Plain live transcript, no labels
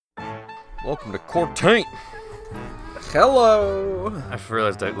Welcome to Court Taint. Hello. I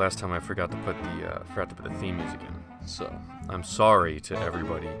realized that last time I forgot to put the theme music in. So I'm sorry to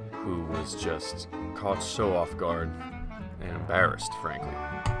everybody who was just caught so off guard and embarrassed, frankly.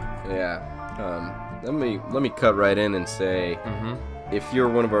 Yeah. Let me cut right in and say, if you're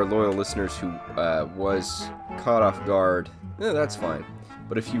one of our loyal listeners who was caught off guard, that's fine.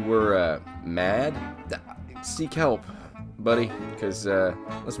 But if you were mad, seek help, buddy. Because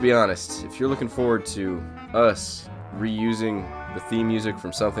let's be honest, if you're looking forward to us reusing the theme music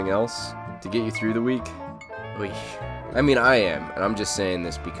from something else to get you through the week, I mean, I am, and I'm just saying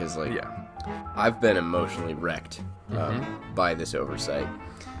this because, I've been emotionally wrecked by this oversight,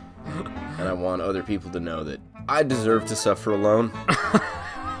 and I want other people to know that I deserve to suffer alone.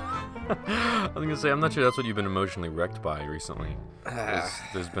 I was gonna say, I'm not sure that's what you've been emotionally wrecked by recently.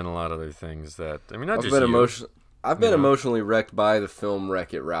 There's been a lot of other things that, I mean, I've been emotionally wrecked by the film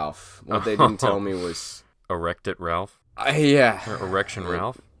Wreck-It Ralph. What they didn't tell me was... Erect-It Ralph? Yeah. Or Erection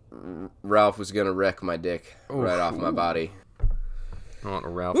Ralph? Ralph was gonna wreck my dick right off my body. I want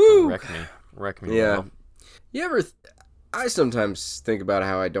Ralph to wreck me. Wreck me, yeah. Ralph. You ever... I sometimes think about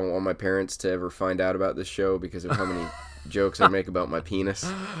how I don't want my parents to ever find out about this show because of how many jokes I make about my penis.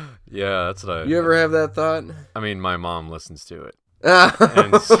 Yeah, that's what You ever have that thought? I mean, my mom listens to it.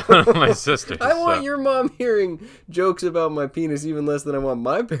 And so my sister. I want your mom hearing jokes about my penis even less than I want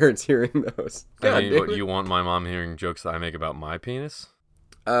my parents hearing those. I mean, what, you want my mom hearing jokes that I make about my penis?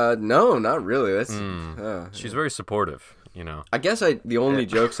 No, not really. That's she's very supportive, you know. I guess the only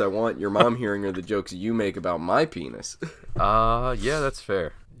jokes I want your mom hearing are the jokes you make about my penis. Yeah, that's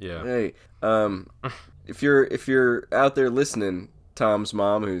fair. Yeah. Hey, if you're out there listening, Tom's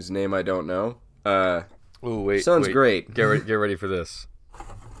mom, whose name I don't know, ooh, wait, sounds great. Get ready for this.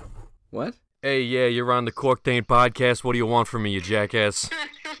 What? Hey, yeah, you're on the Cork Taint podcast. What do you want from me, you jackass?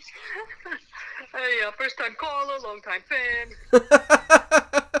 Hey, first time caller, long time fan.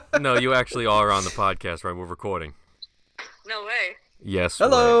 No, you actually are on the podcast, right? We're recording. No way. Yes.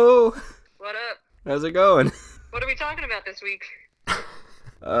 Hello. What up? How's it going? What are we talking about this week?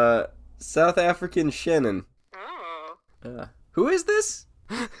 South African Shannon. Oh. Who is this?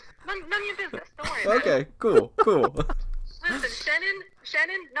 None of your business. Don't worry about it. Okay, cool. Listen,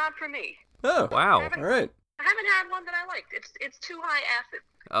 Shannon, not for me. Oh, Wow. All right. I haven't had one that I liked. It's too high acid.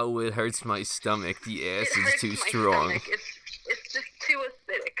 Oh, it hurts my stomach. The It acid's hurts too my strong. stomach. It's just too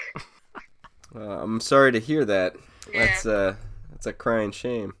acidic. I'm sorry to hear that. Yeah. That's a crying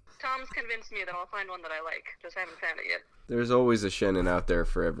shame. Tom's convinced me that I'll find one that I like. Just haven't found it yet. There's always a Shannon out there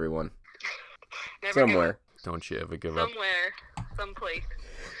for everyone. Never Somewhere. Don't you ever give Give up. up. Someplace.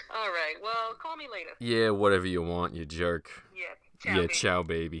 All right. Well, call me later. Yeah, whatever you want, you jerk. Yeah. Yeah, baby. ciao,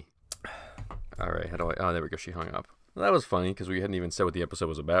 baby. All right, how do I... Oh, there we go. She hung up. Well, that was funny, because we hadn't even said what the episode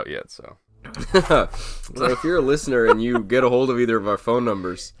was about yet, so... So if you're a listener and you get a hold of either of our phone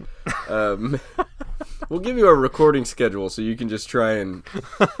numbers, we'll give you a recording schedule so you can just try and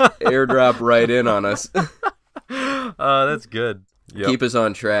airdrop right in on us. That's good. Yep. Keep us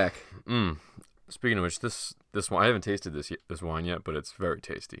on track. Speaking of which, this wine, I haven't tasted this wine yet, but it's very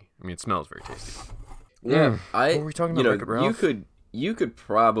tasty. I mean, it smells very tasty. Yeah, What were we talking about, Wreck-It Ralph? you could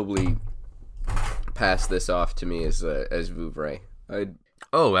probably pass this off to me as Vouvray.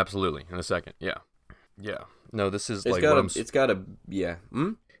 Oh, absolutely. In a second. Yeah. No, this is No,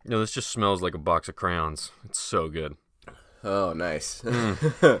 this just smells like a box of crayons. It's so good. Oh, nice.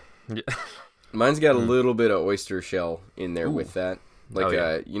 Yeah. Mine's got a little bit of oyster shell in there with that. Like,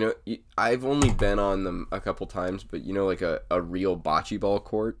 yeah. I've only been on them a couple times, but like a real bocce ball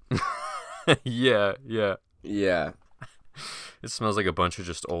court. Yeah. Yeah. It smells like a bunch of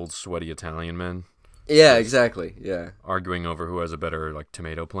just old sweaty Italian men Yeah, exactly. Yeah. arguing over who has a better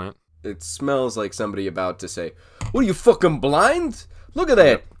tomato plant. It smells like somebody about to say, "What are you, fucking blind? Look at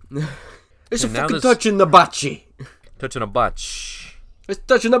that. It's And now fucking this- touching the bocce. Touching a botch. It's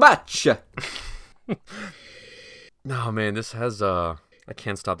touching the bocce." No, man, this has I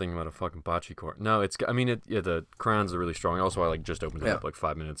can't stop thinking about a fucking bocce court. No, the crayons are really strong. Also, I just opened it up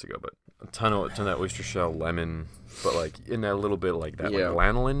 5 minutes ago, but a ton of that oyster shell, lemon, but in that little bit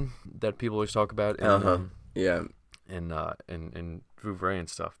lanolin that people always talk about. Yeah. And Vouvray and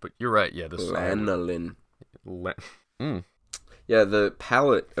stuff. But you're right. Yeah, this Lanolin. Yeah, the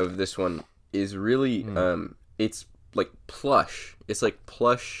palate of this one is really it's like plush. It's like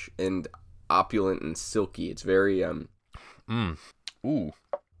plush and opulent and silky. It's very Ooh.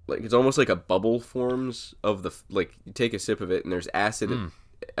 like it's almost like a bubble forms of the you take a sip of it and there's acid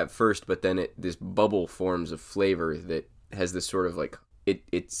at first, but then this bubble forms of flavor that has this sort of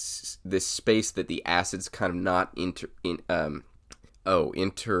it's this space that the acids kind of not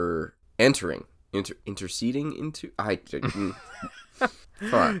entering, interceding into. Fuck.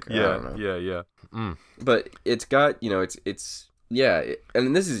 I don't know. Yeah. But it's got,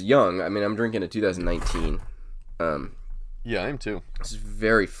 and this is young. I mean, I'm drinking a 2019. Yeah, I am too. It's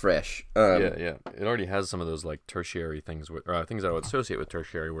very fresh. Yeah. It already has some of those like tertiary things, or things that I would associate with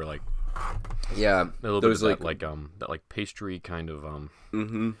tertiary, where like yeah, a little bit of that like pastry kind of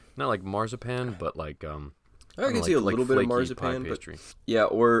not like marzipan, but like I can see a little bit of marzipan, but yeah,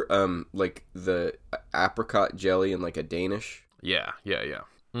 or like the apricot jelly and like a Danish. Yeah. It's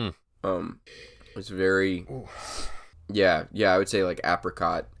very. Ooh. Yeah, I would say like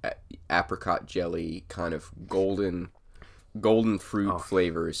apricot jelly, kind of golden fruit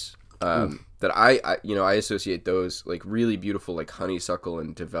flavors. That I associate those like really beautiful like honeysuckle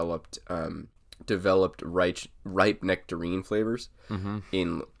and developed ripe nectarine flavors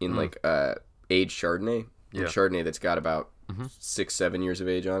in like aged Chardonnay. Yeah. Chardonnay that's got about 6-7 years of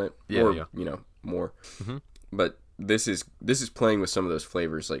age on it, or more. But this is playing with some of those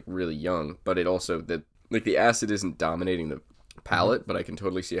flavors like really young, but it also the acid isn't dominating the palate, but I can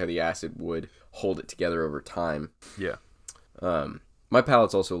totally see how the acid would hold it together over time. Yeah. My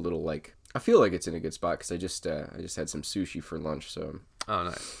palate's also a little like, I feel like it's in a good spot because I just had some sushi for lunch, so oh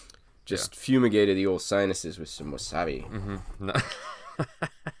nice. Just fumigated the old sinuses with some wasabi.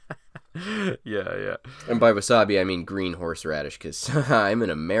 Yeah. And by wasabi I mean green horseradish because I'm in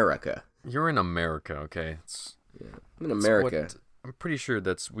America. You're in America, okay? I'm in America. I'm pretty sure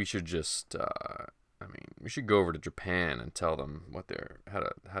we should just. We should go over to Japan and tell them how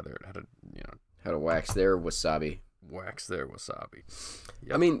to wax their wasabi. Wax their wasabi.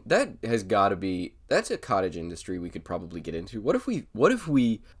 Yep. I mean, that has got to be. That's a cottage industry we could probably get into. What if we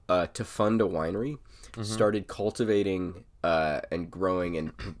to fund a winery, started cultivating and growing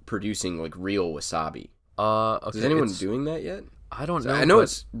and producing like real wasabi? Okay. Is anyone doing that yet? I don't know. I know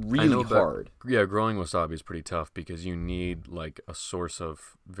it's really hard. Yeah, growing wasabi is pretty tough because you need like a source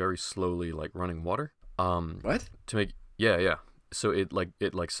of very slowly like running water. What? To make yeah. So it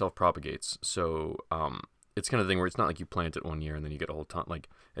self propagates. So it's kind of thing where it's not like you plant it one year and then you get a whole ton. Like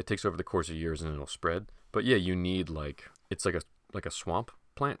it takes over the course of years and it'll spread. But yeah, you need like it's like a swamp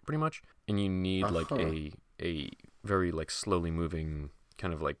plant pretty much, and you need like a very like slowly moving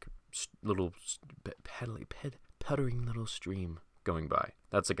kind of like little puttering little stream going by.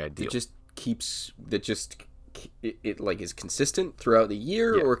 That's like ideal. It like is consistent throughout the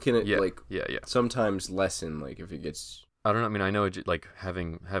year, or can it sometimes lessen like if it gets. I don't know. I mean, I know like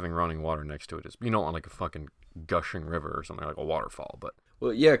having running water next to it is, you don't want like a fucking gushing river or something like a waterfall, but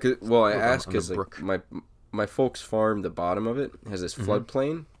I asked because like my folks' farm, the bottom of it has this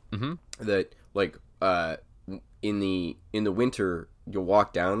floodplain that like in the winter you'll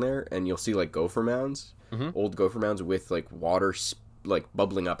walk down there and you'll see like gopher mounds, old gopher mounds with like water like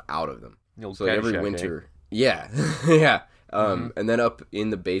bubbling up out of them. So like every winter, yeah. And then up in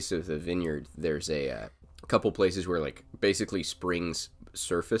the base of the vineyard, there's a couple places where like basically springs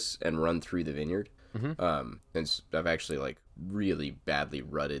surface and run through the vineyard. And I've actually like really badly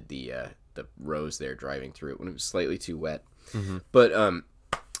rutted the rows there driving through it when it was slightly too wet. But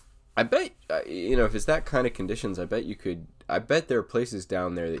I bet if it's that kind of conditions, I bet there are places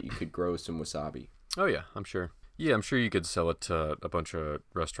down there that you could grow some wasabi. Oh yeah, I'm sure. Yeah, I'm sure you could sell it to a bunch of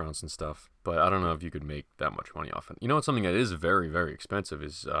restaurants and stuff, but I don't know if you could make that much money off it. You know what's something that is very, very expensive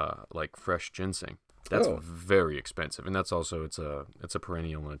is like fresh ginseng. That's very expensive, and that's also it's a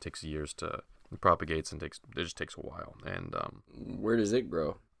perennial and it takes years to propagates and it just takes a while. And where does it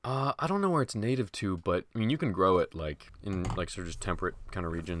grow? I don't know where it's native to, but I mean you can grow it like in like sort of just temperate kind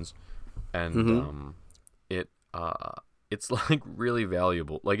of regions, and it's like really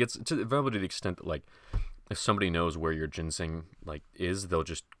valuable. Like it's valuable to the extent that like if somebody knows where your ginseng like is, they'll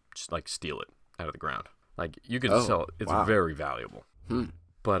just like steal it out of the ground. Like you could sell it. It's very valuable.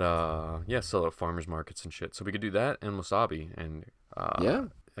 But sell it at farmers markets and shit. So we could do that and wasabi and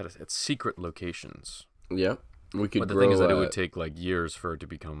at secret locations. Yeah, we could. But the thing is that it would take like years for it to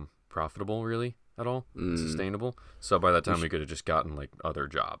become profitable, really, at all, sustainable. So by that time, we could have just gotten like other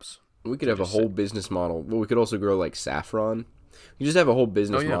jobs. We could have a whole business model. Well, we could also grow like saffron. You just have a whole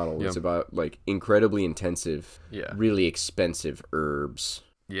business model. It's about like incredibly intensive, really expensive herbs.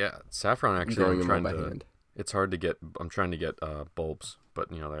 Yeah, saffron actually. Growing them by hand. It's hard to get. I'm trying to get bulbs, but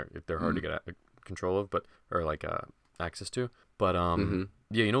they're hard to get control of, or access to. But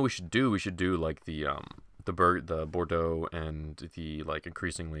you know what we should do? We should do like the Bordeaux and the like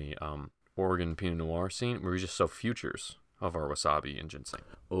increasingly Oregon Pinot Noir scene where we just sell futures of our wasabi and ginseng.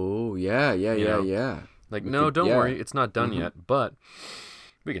 Oh yeah. Like don't worry, it's not done yet, but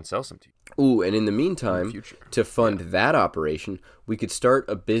We can sell some to you. Ooh, and in the In meantime, the future. to fund that operation, we could start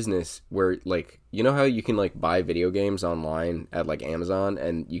a business where, like, you know how you can, like, buy video games online at, like, Amazon,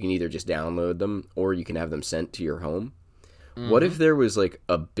 and you can either just download them or you can have them sent to your home? What if there was, like,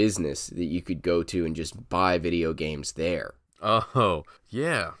 a business that you could go to and just buy video games there? Oh,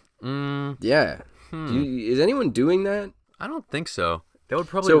 yeah. Yeah. Is anyone doing that? I don't think so. They would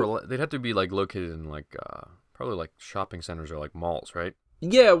probably they'd have to be like located in like probably like shopping centers or like malls, right?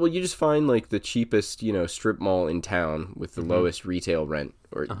 Yeah, well, you just find, like, the cheapest, you know, strip mall in town with the lowest retail rent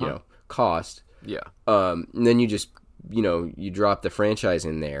or, you know, cost. Yeah. And then you just, you know, you drop the franchise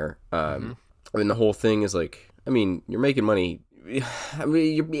in there. And the whole thing is like, I mean, you're making money. I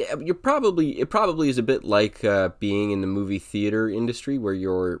mean, you're probably, it probably is a bit like being in the movie theater industry where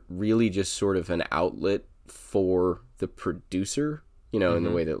you're really just sort of an outlet for the producer, you know, in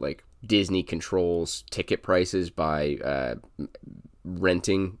the way that, like, Disney controls ticket prices by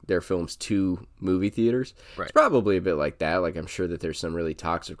renting their films to movie theaters. Right. It's probably a bit like that. Like, I'm sure that there's some really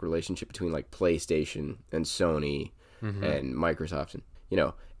toxic relationship between, like, PlayStation and Sony and Microsoft, and, you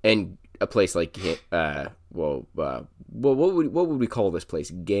know, and a place like what would we call this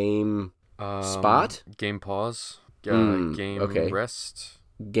place? Game Spot? Game Pause. Game okay. Rest.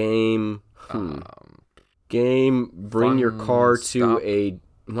 Game Game Bring your car to Stop. a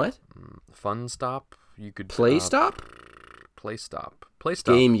what? Fun Stop. You could Play Stop? Play Stop. Play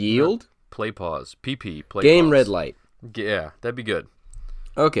Stop. Game Yield? Play Pause. PP. Play Game Pause. Red Light. Yeah, that'd be good.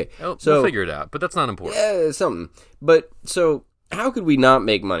 Okay. We'll So figure it out, but that's not important. yeah, something. But so how could we not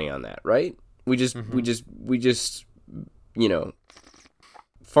make money on that, right? We just you know,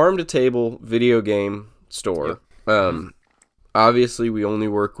 farm to table video game store. Obviously we only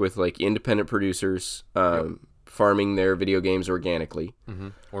work with, like, independent producers farming their video games organically.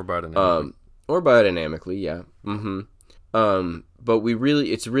 Or biodynamic. Or biodynamically, yeah. But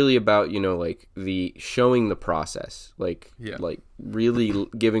it's really about, you know, like, the showing the process, like, like really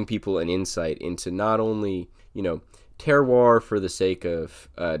giving people an insight into not only, you know, terroir for the sake of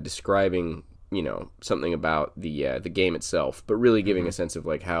describing, you know, something about the game itself, but really giving a sense of,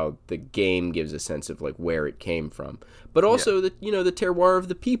 like, how the game gives a sense of, like, where it came from, but also the, you know, the terroir of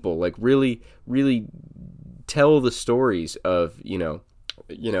the people, like, really tell the stories of, you know,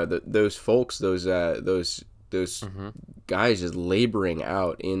 those folks, those guys just laboring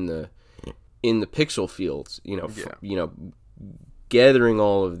out in the pixel fields, you know, you know, gathering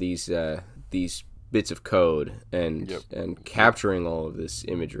all of these bits of code and capturing all of this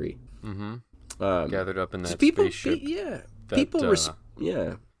imagery. Gathered up in that people, spaceship. You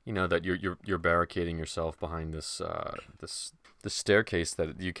know that you're barricading yourself behind this this staircase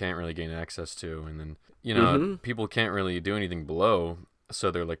that you can't really gain access to, and then, you know, people can't really do anything below,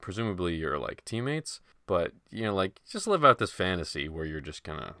 so they're, like, presumably your, like, teammates, but, you know, like, just live out this fantasy where you're just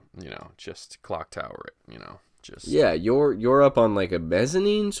gonna, you know, just clock tower it, you know, just you're up on, like, a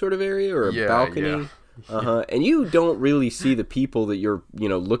mezzanine sort of area or a balcony. And you don't really see the people that you're, you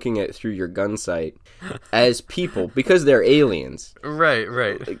know, looking at through your gun sight as people because they're aliens. Right.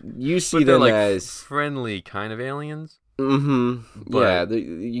 Like, you see But they're, them like, as friendly kind of aliens. But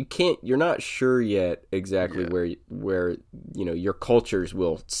you can't. You're not sure yet exactly where you know your cultures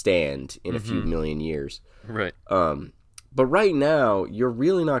will stand in a few million years. Right. But right now you're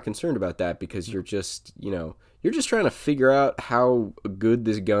really not concerned about that because you're just, you know, you're just trying to figure out how good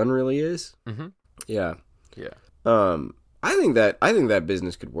this gun really is. Yeah. I think that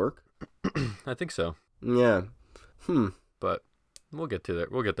business could work. I think so. Yeah. But we'll get to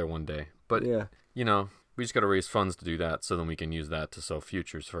that. We'll get there one day. But you know, we just got to raise funds to do that, so then we can use that to sell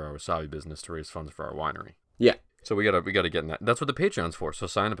futures for our wasabi business to raise funds for our winery. Yeah. So we gotta get in that. That's what the Patreon's for. So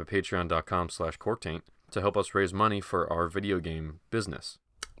sign up at patreon.com/Corktaint to help us raise money for our video game business,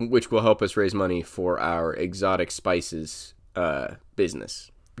 which will help us raise money for our exotic spices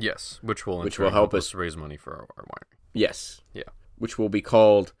business. Yes, which will help us raise money for our winery. Yes. Yeah. Which will be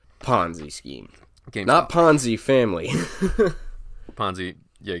called Ponzi scheme. GameStop. Not Ponzi family. Ponzi,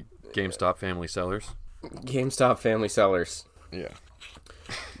 yeah, GameStop family sellers. GameStop family sellers. Yeah.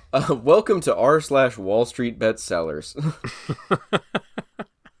 Welcome to r/Wall Street Bestsellers.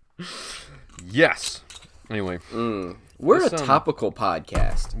 Yes. Anyway, we're a topical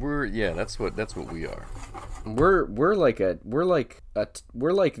podcast. That's what we are. We're like the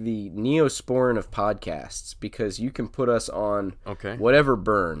Neosporin of podcasts because you can put us on whatever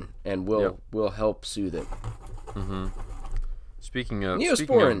burn and we'll help soothe it. Speaking of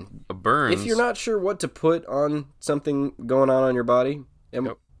Neosporin, burns, if you're not sure what to put on something going on your body,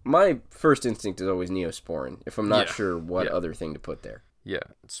 my first instinct is always Neosporin. If I'm not sure what other thing to put there. Yeah.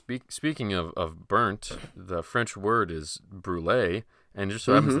 Speaking of burnt, the French word is brûlé, And just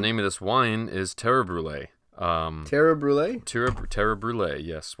so happens the name of this wine is Terra Brûlée. Terra Brûlée? Terra Brûlée,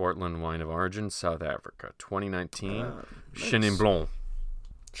 yes. Swartland wine of origin, South Africa. 2019. Chenin Blanc.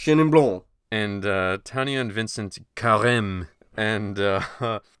 Chenin Blanc. And Tania and Vincent Carême. And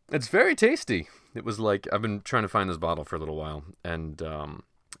it's very tasty. It was like, I've been trying to find this bottle for a little while. And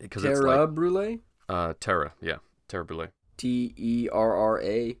because it's like... Terra Brûlée? Terra, yeah. Terra Brûlée. Terra.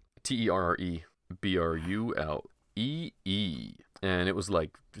 Terre Brûlee. And it was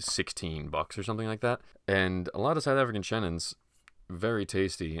like $16 or something like that. And a lot of South African Chenins, very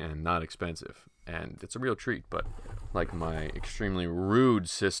tasty and not expensive. And it's a real treat. But like my extremely rude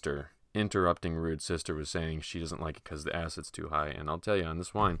sister, interrupting rude sister, was saying she doesn't like it because the acid's too high. And I'll tell you, on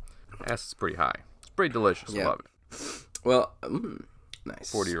this wine, the acid's pretty high. It's pretty delicious. I love it. Well,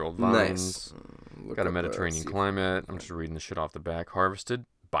 nice. 40-year-old vines. Nice. Got a Mediterranean climate. I'm just reading the shit off the back. Harvested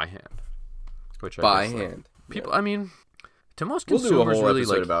by hand. Which by guess, hand. People, I mean, to most We'll consumers, do a whole really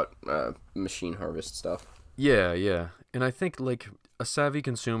episode like about machine harvest stuff. Yeah. And I think like a savvy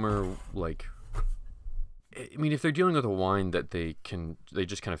consumer, like, I mean, if they're dealing with a wine that they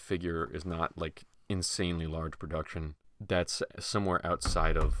just kind of figure is not like insanely large production, that's somewhere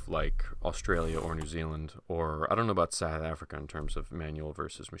outside of like Australia or New Zealand, or I don't know about South Africa in terms of manual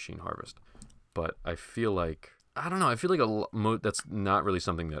versus machine harvest, but I feel like that's not really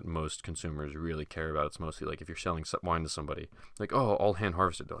something that most consumers really care about. It's mostly like if you're selling wine to somebody, like, oh, all hand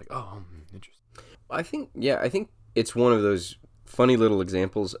harvested, they're like, oh, interesting. I think it's one of those funny little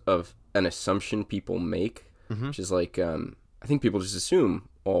examples of an assumption people make, which is like, I think people just assume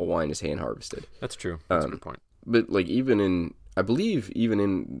all wine is hand harvested. That's true. That's a good point. But like I believe even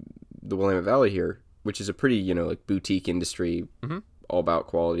in the Willamette Valley here, which is a pretty, like boutique industry, all about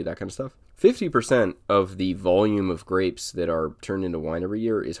quality, that kind of stuff. 50% of the volume of grapes that are turned into wine every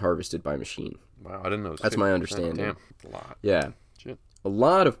year is harvested by machine. Wow, I didn't know. That's my understanding. Damn, a lot. Yeah. Shit.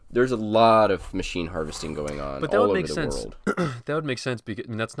 There's a lot of machine harvesting going on all over the world. That would make sense because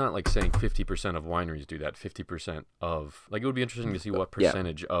that's not like saying 50% of wineries do that. 50% of, like, it would be interesting to see what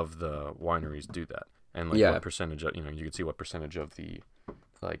percentage of the wineries do that, and like what percentage of, you could see what percentage of the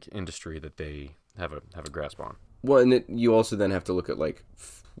like industry that they have a grasp on. Well, and you also then have to look at like,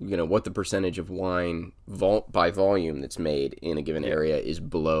 what the percentage of wine by volume that's made in a given area is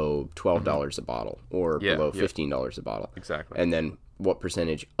below $12 a bottle or below $15 a bottle. Exactly. And then what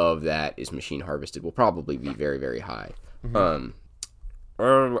percentage of that is machine harvested will probably be very, very high.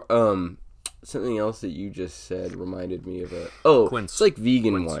 Something else that you just said reminded me of Quince. It's like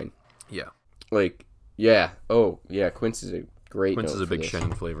vegan wine. Yeah. Like, yeah. Oh, yeah. Quince is a great. Quince is a big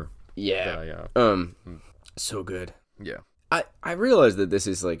Chenin flavor. Yeah. So good. Yeah. I realize that this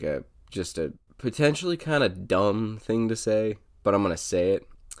is like just a potentially kind of dumb thing to say, but I'm gonna say it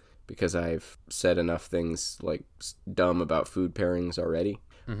because I've said enough things like dumb about food pairings already.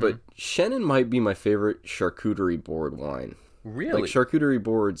 But Chenin might be my favorite charcuterie board wine. Really? Like charcuterie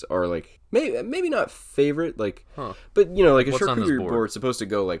boards are like maybe not favorite, like, but like a charcuterie board's supposed to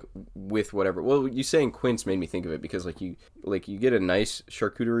go like with whatever. Well, you saying quince made me think of it because you get a nice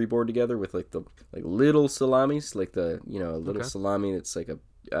charcuterie board together with like the little salamis, like the little salami that's like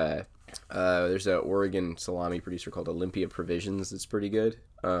a there's an Oregon salami producer called Olympia Provisions that's pretty good.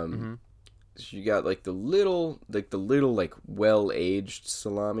 So you got like the little well aged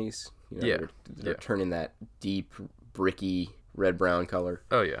salamis. They're turning that deep bricky red-brown color.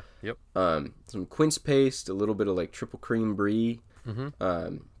 Oh yeah, yep. Some quince paste, a little bit of like triple cream brie.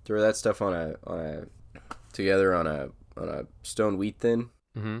 Throw that stuff together on a stone wheat thin.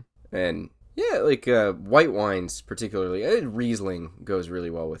 And yeah, like white wines particularly. Riesling goes really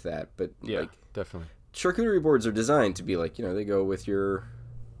well with that. But yeah, definitely. Charcuterie boards are designed to be like they go with your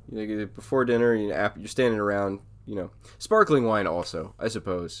before dinner. You're standing around. Sparkling wine also, I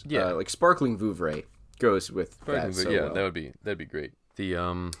suppose. Yeah, like sparkling Vouvray goes with that. So yeah, well. that'd be great. I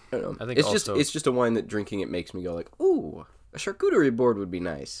don't know. I think it's just a wine that drinking it makes me go like, ooh, a charcuterie board would be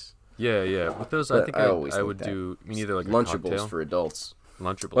nice. Yeah. With those, but I think I would do either like Lunchables a cocktail. for adults.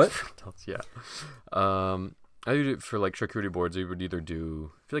 Lunchables for adults, yeah. I would do for like charcuterie boards. I would either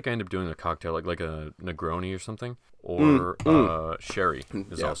do. I feel like I end up doing a cocktail like a Negroni or something, or sherry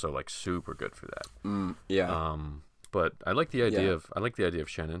is also like super good for that. But I like the idea of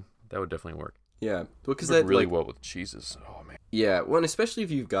Chenin. That would definitely work. Yeah, because that really well with cheeses. Oh man. Yeah, well, and especially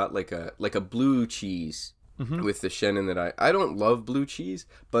if you've got like a blue cheese with the Chenin that I don't love blue cheese,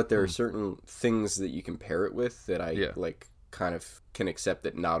 but there are certain things that you can pair it with that I like kind of can accept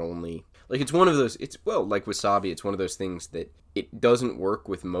that not only like it's one of those like wasabi, it's one of those things that it doesn't work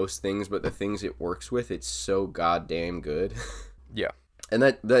with most things, but the things it works with, it's so goddamn good. Yeah. And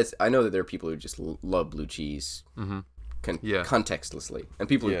that's I know that there are people who just love blue cheese. contextlessly, and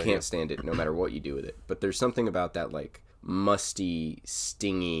people who Yeah, can't yeah. stand it no matter what you do with it. But there's something about that like musty,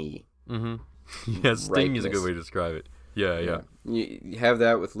 stingy. Yeah, sting is a good ripeness. way to describe it. Yeah. You have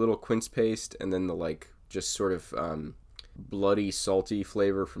that with little quince paste, and then the like just sort of bloody, salty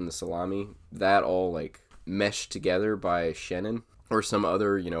flavor from the salami. That all like meshed together by Chenin or some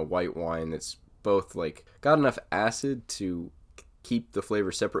other white wine that's both like got enough acid to keep the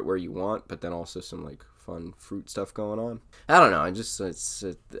flavor separate where you want, but then also some like fun fruit stuff going on. I don't know.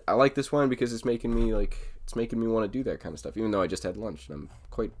 I like this wine because it's making me want to do that kind of stuff. Even though I just had lunch and I'm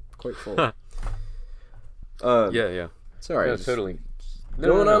quite full. Yeah. Sorry, No, just totally.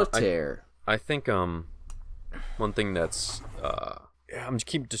 going No. on a tear. I think one thing that's I'm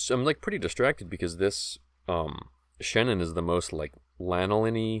like pretty distracted because this Chenin is the most like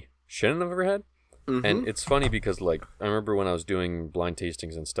lanolin-y Chenin I've ever had. And it's funny because like I remember when I was doing blind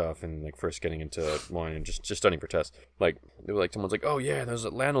tastings and stuff and like first getting into wine and just studying for tests, like they were like someone's like, oh yeah, there's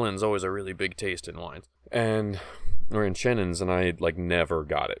lanolin's always a really big taste in wines or in Chenins, and I like never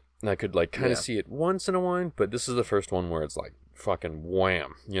got it. And I could like kind of see it once in a wine, but this is the first one where it's like fucking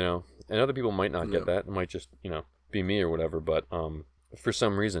wham, And other people might not get that. It might just be me or whatever. But for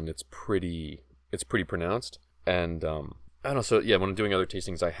some reason it's pretty pronounced. And I don't know. So yeah, when I'm doing other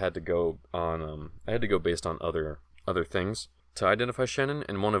tastings, I had to go based on other things to identify Chenin,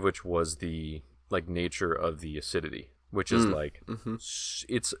 and one of which was the like nature of the acidity, which is like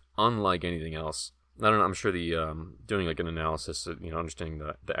it's unlike anything else. I don't know. I'm sure the doing like an analysis, understanding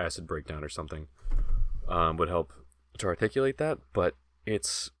the acid breakdown or something would help to articulate that. But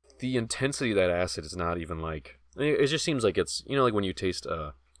it's the intensity of that acid is not even like it just seems like it's like when you taste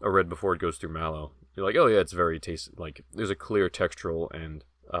a red before it goes through mallow. You're like, oh yeah, it's very tasty. Like there's a clear textural and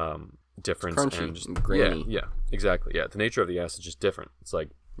difference. It's crunchy and just, and grainy. Yeah, exactly. Yeah, the nature of the acid is just different. It's like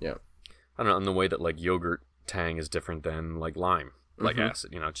Yeah. I don't know, in the way that like yogurt tang is different than like lime, like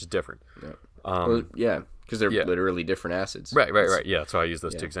acid. It's just different. Yeah. Well, yeah, because they're literally different acids. Right. Yeah, that's why I use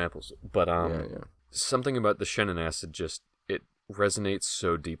those two examples. But something about the Chenin acid just it resonates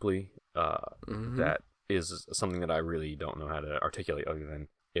so deeply that is something that I really don't know how to articulate other than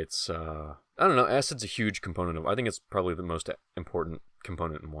it's I don't know, acid's a huge component of I think it's probably the most important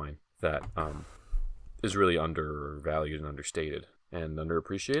component in wine that is really undervalued and understated and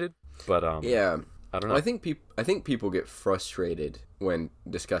underappreciated. But I don't know. Well, I think people get frustrated when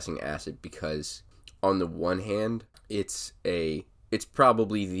discussing acid because on the one hand, it's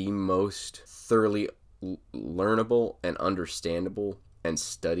probably the most thoroughly learnable and understandable and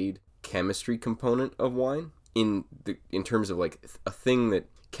studied chemistry component of wine in terms of like a thing that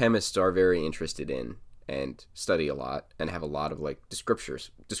chemists are very interested in and study a lot and have a lot of like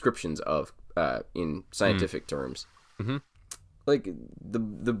descriptions of in scientific terms. Like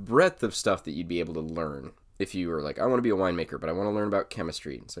the breadth of stuff that you'd be able to learn if you were like, I want to be a winemaker, but I want to learn about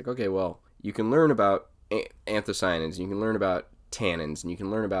chemistry. It's like, okay, well, you can learn about anthocyanins, and you can learn about tannins, and you can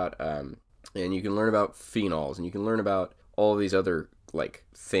learn about phenols, and you can learn about all of these other like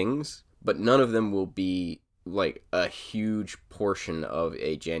things, but none of them will be like a huge portion of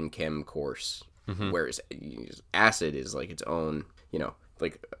a Gen Chem course. Whereas acid is like its own,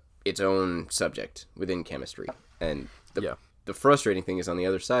 like its own subject within chemistry. And the frustrating thing is on the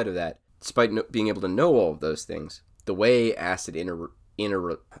other side of that, despite being able to know all of those things, the way acid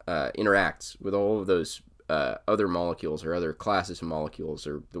interacts with all of those other molecules or other classes of molecules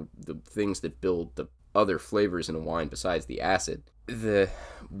or the things that build the other flavors in a wine besides the acid, the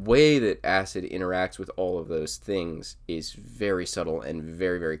way that acid interacts with all of those things is very subtle and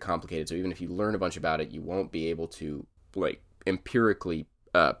very, very complicated. So even if you learn a bunch about it, you won't be able to like empirically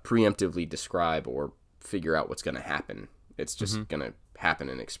preemptively describe or figure out what's going to happen. It's just going to happen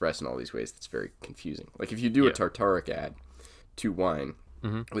and express in all these ways that's very confusing. Like if you do a tartaric ad to wine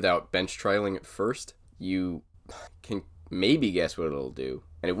without bench trialing it first, you can maybe guess what it'll do,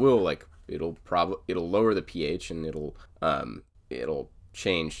 and it will it'll lower the pH and it'll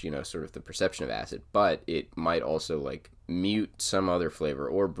change sort of the perception of acid, but it might also like mute some other flavor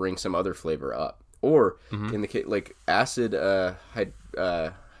or bring some other flavor up, or in the case like acid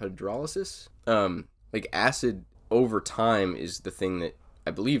hydrolysis, like acid over time is the thing that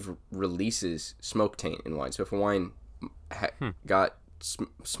I believe releases smoke taint in wine. So if a wine got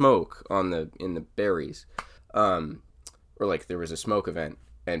smoke in the berries, or like there was a smoke event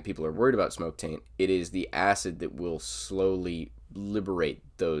and people are worried about smoke taint, it is the acid that will slowly liberate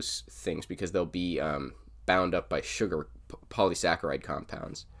those things because they'll be bound up by sugar polysaccharide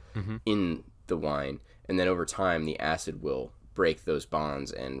compounds in the wine, and then over time the acid will break those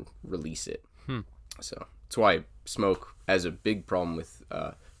bonds and release it. So that's why smoke, as a big problem with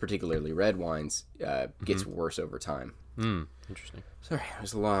particularly red wines, gets worse over time. Interesting. Sorry, it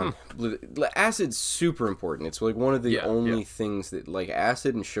was long. Acid's super important. It's like one of the only things that, like,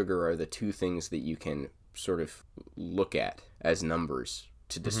 acid and sugar are the two things that you can sort of look at as numbers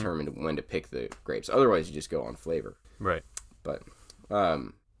to determine when to pick the grapes. Otherwise, you just go on flavor. Right. But,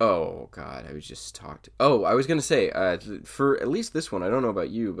 oh god, I was just talked. Oh, I was gonna say, for at least this one, I don't know about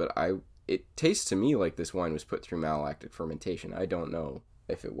you, but it tastes to me like this wine was put through malolactic fermentation. I don't know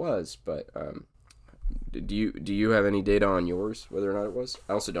if it was, but do you have any data on yours, whether or not it was?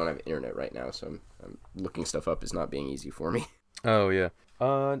 I also don't have internet right now, so I'm looking stuff up is not being easy for me. Oh yeah.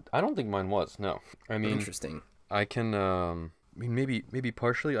 I don't think mine was. No. I mean, interesting. I can. I mean, maybe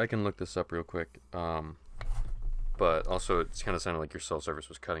partially. I can look this up real quick. But also, it's kind of sounded like your cell service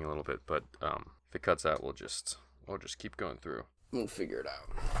was cutting a little bit. But if it cuts out, we'll just keep going through. We'll figure it out.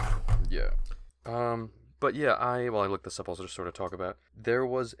 Yeah. But yeah, I looked this up also to sort of talk about. There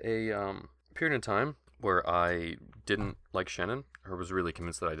was a period in time where I didn't like Chenin, or was really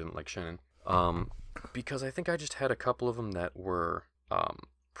convinced that I didn't like Chenin. Because I think I just had a couple of them that were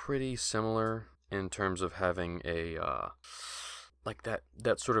pretty similar in terms of having a like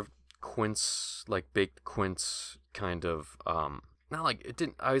that sort of quince, like baked quince kind of not like it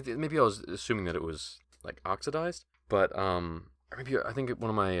didn't. Maybe I was assuming that it was like oxidized, but maybe I think one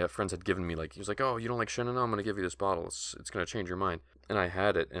of my friends had given me, like, he was like, "Oh, you don't like Chenin? No, I'm gonna give you this bottle. It's gonna change your mind." And I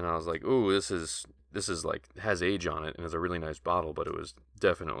had it, and I was like, "Ooh, this is like has age on it, and it's a really nice bottle," but it was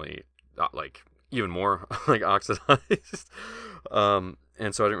definitely not like even more like oxidized.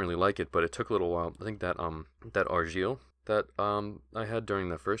 And so I didn't really like it, but it took a little while. I think that Argile that I had during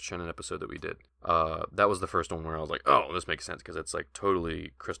the first Chenin episode that we did, that was the first one where I was like, "Oh, this makes sense," because it's like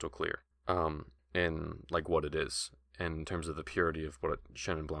totally crystal clear in like what it is, and in terms of the purity of what a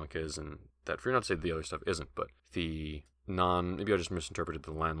Chenin Blanc is, and that, for not to say the other stuff isn't, but the maybe I just misinterpreted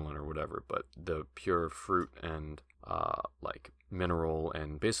the lanolin or whatever, but the pure fruit and like mineral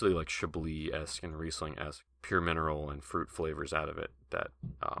and basically like Chablis-esque and Riesling-esque pure mineral and fruit flavors out of it, that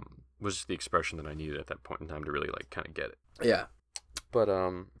was just the expression that I needed at that point in time to really like kind of get it. Yeah. But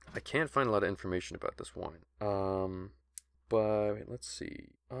I can't find a lot of information about this wine. But wait, let's see.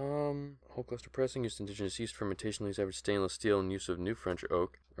 Whole cluster pressing, used indigenous yeast, fermentation, leaves average stainless steel, and use of new French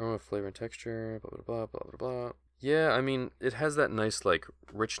oak. Aroma, flavor, and texture, blah, blah, blah, blah, blah, blah. Yeah, I mean, it has that nice, like,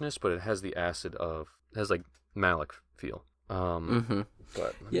 richness, but it has the acid of, it has, like, malic feel.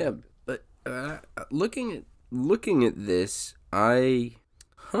 But yeah, but looking at this,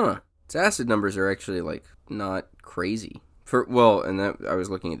 its acid numbers are actually, like, not crazy. And that I was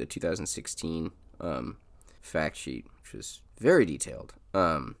looking at the 2016 fact sheet, which was very detailed.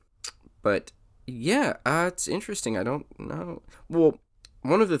 But yeah, it's interesting. I don't know. Well,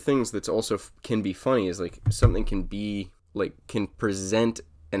 one of the things that's also can be funny is like something can present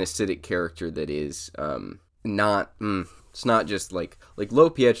an acidic character that is not. It's not just like low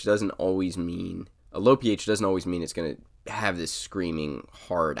pH doesn't always mean it's gonna have this screaming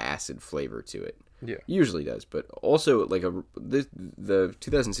hard acid flavor to it. Yeah, usually does, but also like the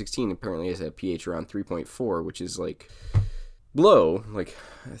 2016 apparently has a pH around 3.4, which is like low. Like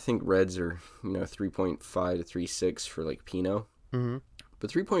I think reds are 3.5 to 3.6 for like Pinot, but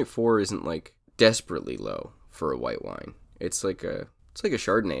 3.4 isn't like desperately low for a white wine. It's like a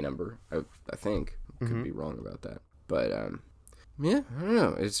Chardonnay number. I think could be wrong about that, but yeah, I don't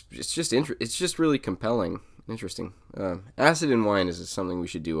know. It's just really compelling, interesting. Acid in wine is something we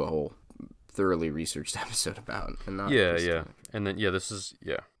should do a whole thoroughly researched episode about, and not and then this is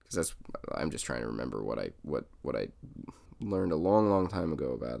because I'm just trying to remember what I learned a long time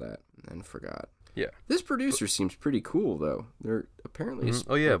ago about that and forgot. Yeah, this producer seems pretty cool though. They're apparently what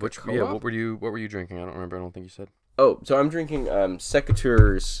were you drinking? I don't remember. I don't think you said. Oh, so I'm drinking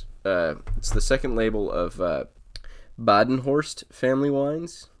Secateurs. It's the second label of Badenhorst family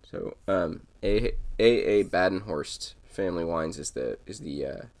wines. So A. Badenhorst family wines is the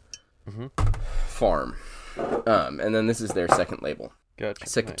farm, and then this is their second label. Gotcha.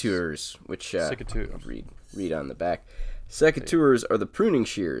 Secateurs, nice. Which Secateurs. read on the back. Secateurs are the pruning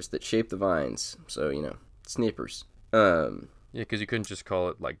shears that shape the vines. So snipers. Yeah, because you couldn't just call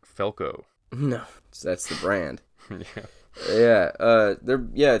it like Felco. No, that's the brand. Yeah. Yeah.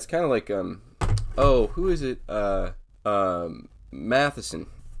 It's kind of like who is it? Matheson.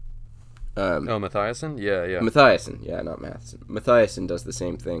 Mathiasen? Yeah. Mathiasen, yeah, not Matheson. Mathiasen does the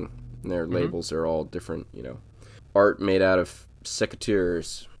same thing. And their labels are all different, art made out of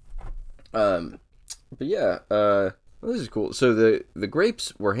secateurs. But yeah, this is cool. So the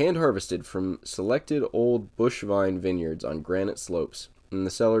grapes were hand harvested from selected old bush vine vineyards on granite slopes. In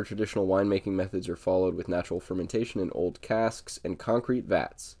the cellar, traditional winemaking methods are followed with natural fermentation in old casks and concrete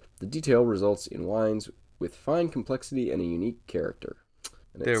vats. The detail results in wines with fine complexity and a unique character.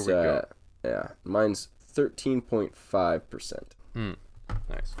 And There we go. Yeah, mine's 13.5%. Nice.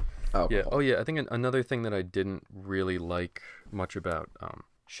 Alcohol. Yeah. Oh, yeah. I think another thing that I didn't really like much about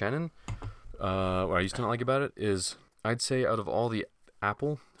Shannon, what I used to not like about it is, I'd say out of all the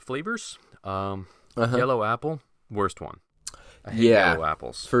apple flavors, yellow apple, worst one. I hate yellow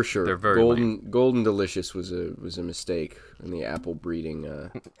apples. For sure. They're very lame. Golden Delicious was a mistake in the apple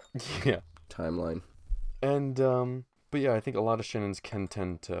breeding timeline. And but yeah, I think a lot of Shannons can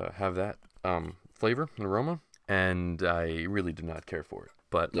tend to have that flavor and aroma, and I really did not care for it.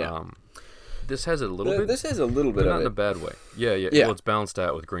 But this has a little bit. This has a little bit but of not it. in a bad way. Yeah. Well, it's balanced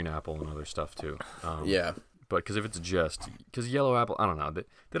out with green apple and other stuff too. But because if it's because yellow apple, I don't know, they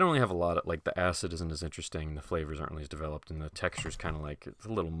don't really have a lot of, like, the acid isn't as interesting, the flavors aren't really as developed, and the texture's kind of like, it's a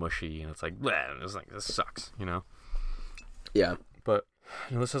little mushy, and it's like, bleh, it's like, this sucks, you know? Yeah. But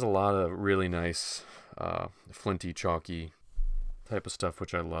this has a lot of really nice, flinty, chalky type of stuff,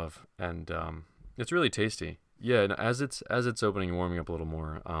 which I love, and it's really tasty. Yeah, and as it's opening and warming up a little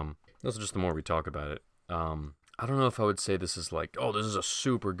more, also just the more we talk about it, I don't know if I would say this is like, oh, this is a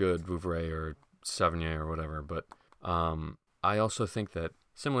super good Vouvray or Sauvignon or whatever, but I also think that,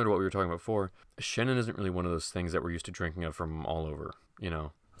 similar to what we were talking about before, Chenin isn't really one of those things that we're used to drinking of from all over, you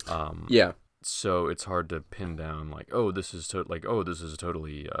know? So it's hard to pin down, like, oh, this is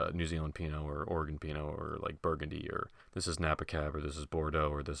totally New Zealand Pinot or Oregon Pinot or like Burgundy, or this is Napa Cab, or this is Bordeaux,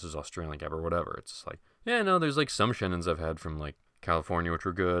 or this is Australian Cab, or whatever. It's like, yeah, no, there's like some Chenins I've had from like California which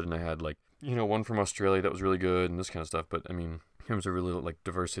were good, and I had like, you know, one from Australia that was really good, and this kind of stuff. But I mean, in terms of really like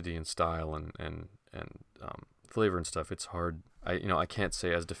diversity and style and flavor and stuff, it's hard. I can't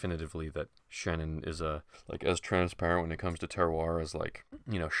say as definitively that Chenin is as transparent when it comes to terroir as, like,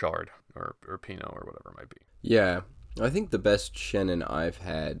 you know, Chard or Pinot or whatever it might be. Yeah, I think the best Chenin I've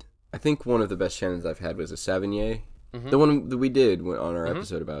had, I think one of the best Chenins I've had was a Sauvignon, the one that we did on our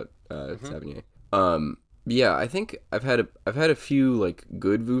episode about Sauvignon. Yeah, I think I've had a few like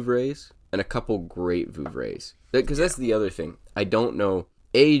good Vouvrays and a couple great Vouvrays, because that's the other thing. I don't know.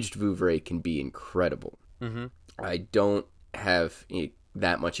 Aged Vouvray can be incredible. I don't have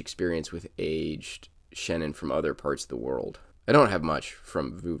that much experience with aged Chenin from other parts of the world. I don't have much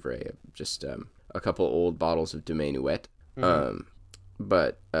from Vouvray, just a couple old bottles of Domaine Huet.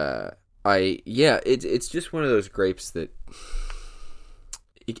 But it's just one of those grapes that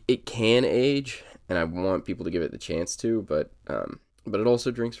it can age, and I want people to give it the chance to, but it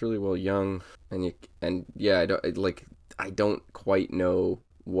also drinks really well young, I don't quite know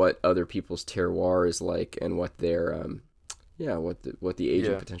what other people's terroir is like, and what their what the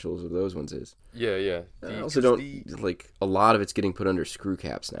aging potentials of those ones is. Yeah. I also don't like, a lot of it's getting put under screw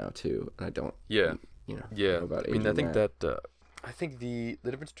caps now too, and I don't. Yeah. Know about aging. I think that I think the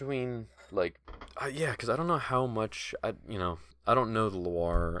difference between, like, because I don't know how much I don't know the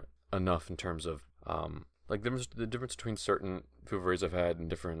Loire enough in terms of like the difference between certain Vouvrays I've had and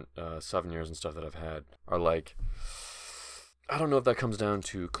different Sauvignons and stuff that I've had are like, I don't know if that comes down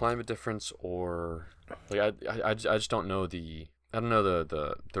to climate difference, or like I just don't know the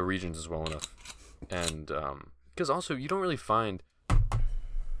regions as well enough, and because also you don't really find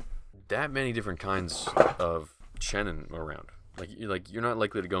that many different kinds of Chenin around. Like you're not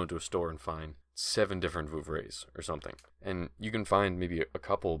likely to go into a store and find 7 different Vouvrays or something, and you can find maybe a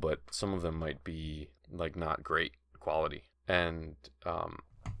couple, but some of them might be like not great quality. And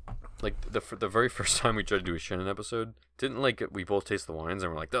like the very first time we tried to do a Chenin episode, didn't like we both taste the wines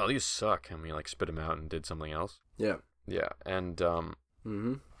and we're like, oh, these suck, and we like spit them out and did something else. Yeah, and I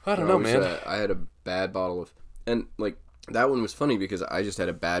don't know, man. I had a bad bottle of, and like that one was funny because I just had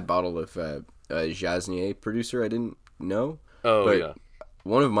a bad bottle of a Jasnier producer I didn't know. Oh, but yeah.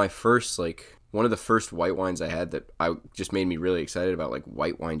 One of the first white wines I had that I just made me really excited about, like,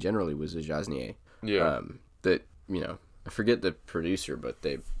 white wine generally, was a Jasnier. Yeah. That, I forget the producer, but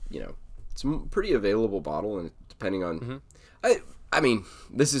they, it's a pretty available bottle, and depending on, I mean,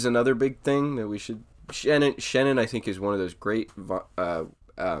 this is another big thing that we should, Chenin, I think, is one of those great,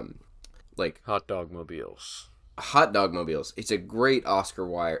 like, hot dog mobiles. It's a great Oscar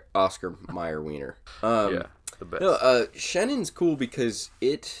Mayer wiener. Yeah, the best. Chenin's cool because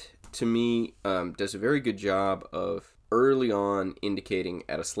it, to me, does a very good job of early on indicating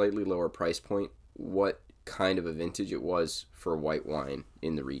at a slightly lower price point what kind of a vintage it was for white wine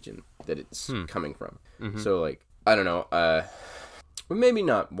in the region that it's coming from. So, like, I don't know, well, maybe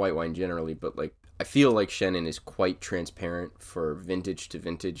not white wine generally, but like, I feel like Chenin is quite transparent for vintage to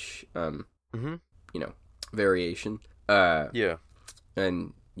vintage, variation.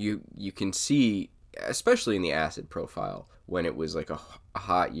 And you can see especially in the acid profile, when it was like a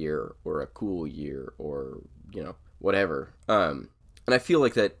hot year or a cool year or, whatever. And I feel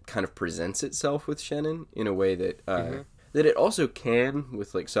like that kind of presents itself with Chenin in a way that that it also can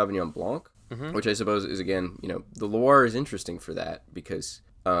with like Sauvignon Blanc, which I suppose is, again, the Loire is interesting for that because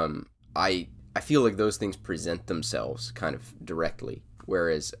I feel like those things present themselves kind of directly,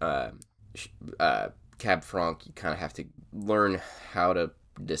 whereas Cab Franc, you kind of have to learn how to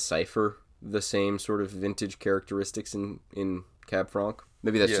decipher the same sort of vintage characteristics in Cab Franc.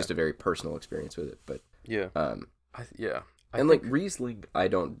 Maybe that's just a very personal experience with it, but like Riesling,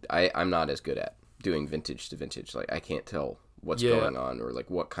 I'm not as good at doing vintage to vintage. Like I can't tell what's going on or like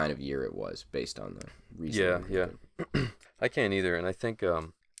what kind of year it was based on the Riesling. Yeah. I can't either, and I think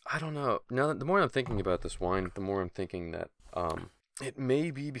I don't know. Now, the more I'm thinking about this wine, the more I'm thinking that it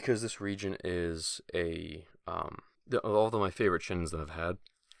may be because this region is although my favorite Chenins that I've had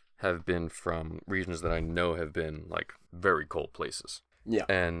have been from regions that I know have been like very cold places. Yeah.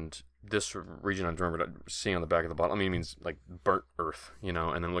 And this region, I remember seeing on the back of the bottle, it means like burnt earth, and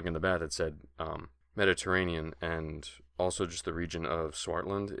then looking at the back, it said Mediterranean, and also just the region of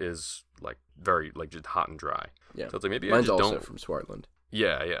Swartland is like very like just hot and dry. Yeah. So it's like maybe mine's I just also don't from Swartland.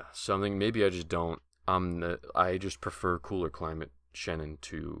 Yeah. Something maybe I just don't. I just prefer cooler climate Chenin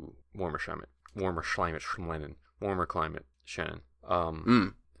to warmer climate Chenin.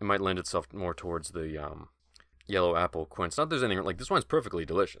 It might lend itself more towards the yellow apple quince. Not that there's anything like this wine's perfectly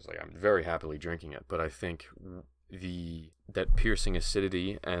delicious. Like I'm very happily drinking it, but I think that piercing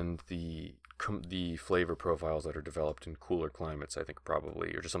acidity and the flavor profiles that are developed in cooler climates, I think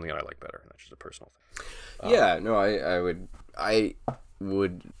probably are just something that I like better. That's just a personal thing. I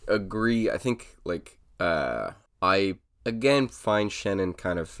would agree. I think like I again find Chenin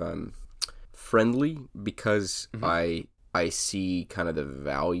kind of friendly because I see kind of the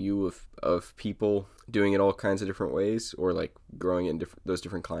value of people doing it all kinds of different ways, or like growing it in those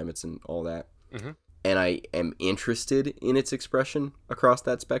different climates and all that. And I am interested in its expression across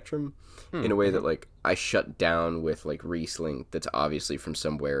that spectrum in a way that like I shut down with like Riesling that's obviously from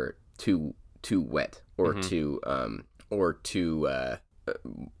somewhere too wet or too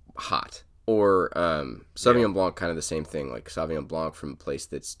hot, or Sauvignon Blanc, kind of the same thing, like Sauvignon Blanc from a place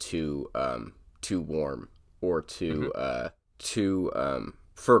that's too warm or too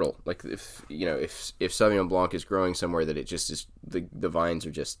fertile. Like if Sauvignon Blanc is growing somewhere that it just is, the vines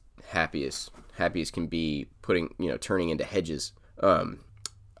are just happy as can be, turning into hedges.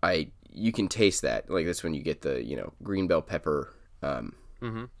 You can taste that. Like that's when you get the green bell pepper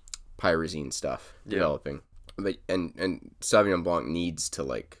pyrazine stuff developing. But and Sauvignon Blanc needs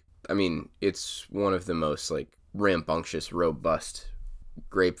to it's one of the most like rambunctious, robust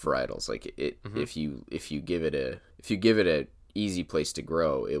grape varietals. Like it, if you give it a easy place to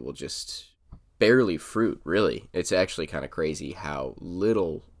grow, it will just barely fruit. Really, it's actually kind of crazy how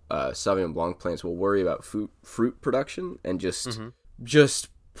little Sauvignon Blanc plants will worry about fruit production and just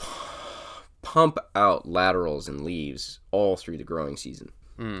pump out laterals and leaves all through the growing season.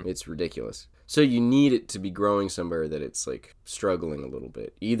 It's ridiculous. So you need it to be growing somewhere that it's like struggling a little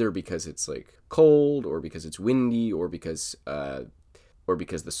bit, either because it's like cold, or because it's windy, or because the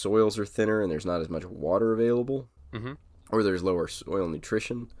soils are thinner and there's not as much water available, or there's lower soil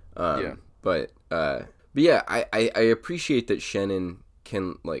nutrition. But yeah, I appreciate that Chenin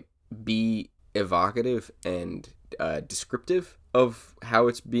can like be evocative and descriptive of how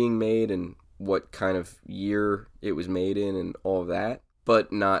it's being made and what kind of year it was made in and all of that,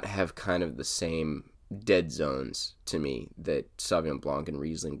 but not have kind of the same dead zones to me that Sauvignon Blanc and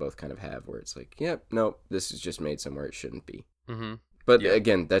Riesling both kind of have, where it's like, yep, no, this is just made somewhere it shouldn't be. But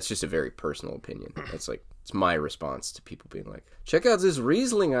again, that's just a very personal opinion. That's like, it's my response to people being like, check out this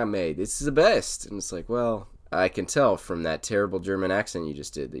Riesling I made, it's the best. And it's like, well, I can tell from that terrible German accent you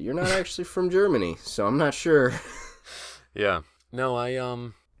just did that you're not actually from Germany, so I'm not sure. Yeah. No,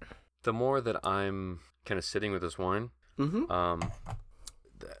 the more that I'm kind of sitting with this wine, the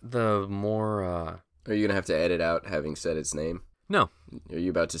more... Are you going to have to edit out having said its name? No. Are you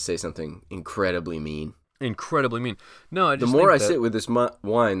about to say something incredibly mean? Incredibly mean. No, I just The more I sit with this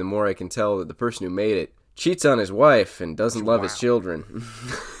wine, the more I can tell that the person who made it cheats on his wife and doesn't love his children.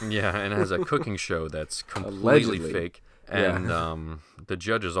 Yeah, and has a cooking show that's completely fake. And the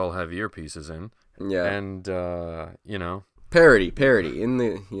judges all have earpieces in. Yeah. And, Parody in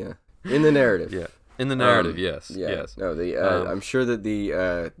the narrative. Yeah. In the narrative, yes. Yeah. Yes. No, I'm sure that the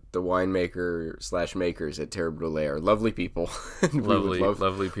winemaker / makers at Terre Brûlée are lovely people.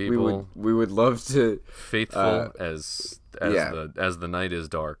 lovely people. We would love to, faithful as the night is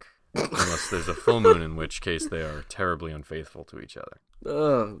dark, unless there's a full moon, in which case they are terribly unfaithful to each other.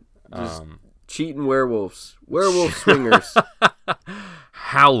 cheating werewolves. Werewolf swingers.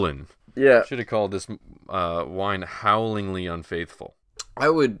 Howlin'. Yeah. Should have called this wine Howlingly Unfaithful. I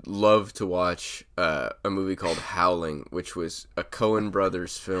would love to watch a movie called Howling, which was a Coen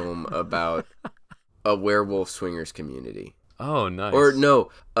Brothers film about a werewolf swingers community. Oh, nice. Or no,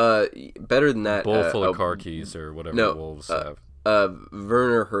 better than that. Bowl full of car keys or whatever wolves have. A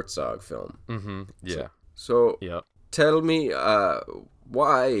Werner Herzog film. Mm-hmm. Yeah. So Yep. tell me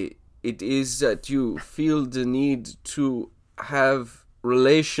why it is that you feel the need to have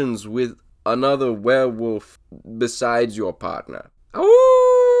relations with another werewolf besides your partner. Oh,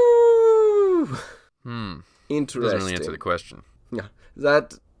 interesting. Doesn't really answer the question. Yeah,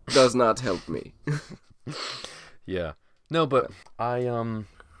 that does not help me. Yeah. No, but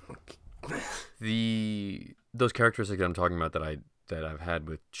those characteristics that I'm talking about that I've had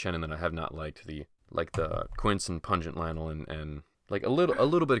with Shannon that I have not liked, the quince and pungent lanolin and like a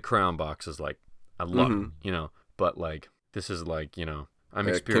little bit of crayon box is like I love it, you know. But like this is like, you know, I'm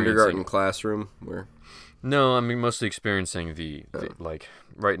experiencing kindergarten classroom where. No, I'm mostly experiencing the like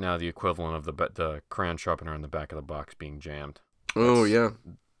right now the equivalent of the crayon sharpener in the back of the box being jammed. Yeah.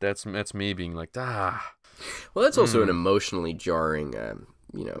 That's me being like Well, that's also an emotionally jarring,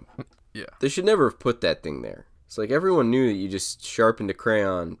 you know. Yeah. They should never have put that thing there. It's like everyone knew that you just sharpened a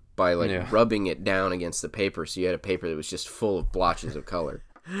crayon by like rubbing it down against the paper, so you had a paper that was just full of blotches of color.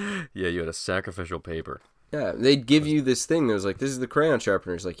 Yeah, you had a sacrificial paper. Yeah, they'd give you this thing that was like, this is the crayon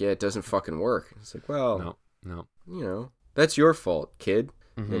sharpener. It's like, yeah, it doesn't fucking work. It's like, well, no. You know, that's your fault, kid.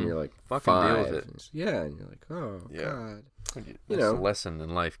 Mm-hmm. And you're like, fucking 5. deal with it. Yeah, and you're like, oh, God. You know, a lesson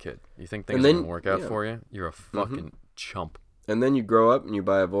in life, kid. You think things are going to work out for you? You're a fucking chump. And then you grow up and you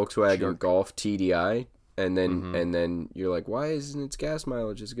buy a Volkswagen Golf TDI, and then you're like, why isn't its gas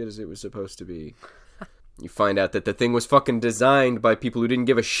mileage as good as it was supposed to be? You find out that the thing was fucking designed by people who didn't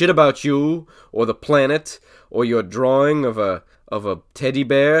give a shit about you or the planet or your drawing of a teddy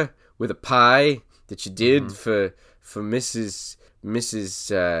bear with a pie that you did for Mrs.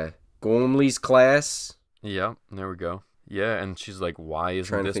 Gormley's class. Yeah, there we go. Yeah, and she's like, why isn't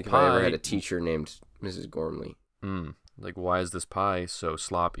trying this to think pie? if I ever had a teacher named Mrs. Gormley. Like, why is this pie so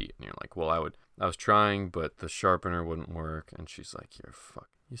sloppy? And you're like, well, I was trying, but the sharpener wouldn't work. And she's like, you're fuck.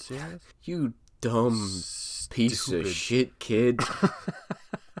 You serious? You dumb piece of shit, kid.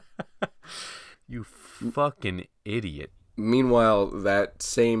 You fucking idiot. Meanwhile, that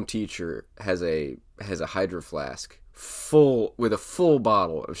same teacher has a hydro flask with a full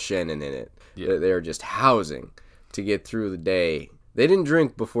bottle of Shannon in it. Yeah. They're just housing to get through the day. They didn't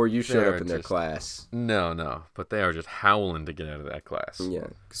drink before you showed up in their class. No, but they are just howling to get out of that class. Yeah,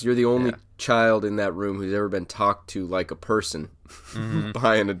 because you're the only child in that room who's ever been talked to like a person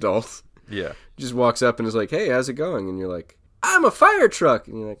by an adult. Yeah. Just walks up and is like, hey, how's it going? And you're like, I'm a fire truck.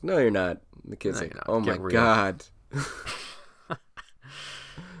 And you're like, no, you're not. And the kid's like, oh my God.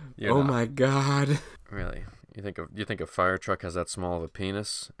 Oh my God. Really? You think a fire truck has that small of a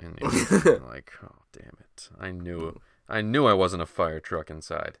penis? And you're like, oh, damn it. I knew I wasn't a fire truck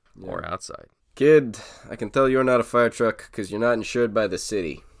inside or outside. Kid, I can tell you're not a fire truck because you're not insured by the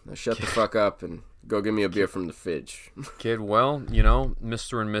city. Now shut the fuck up and go get me a beer from the fridge. Kid, well, you know,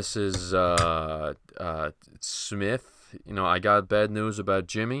 Mr. and Mrs. Smith, you know, I got bad news about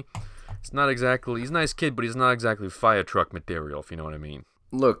Jimmy. He's a nice kid, but he's not exactly fire truck material, if you know what I mean.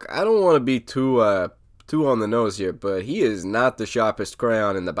 Look, I don't want to be too on the nose here, but he is not the sharpest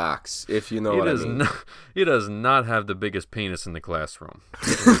crayon in the box, if you know what I mean. He does not have the biggest penis in the classroom.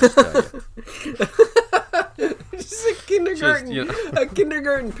 It's a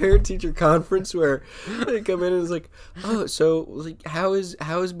kindergarten parent-teacher conference where they come in and it's like, oh, so like how is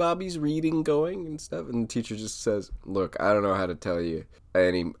Bobby's reading going and stuff, and the teacher just says, look, I don't know how to tell you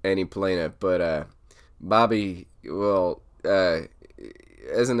any plainer, but Bobby, well,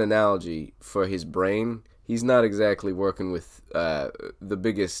 as an analogy for his brain, he's not exactly working with the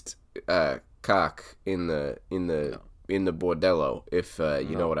biggest cock in the bordello, if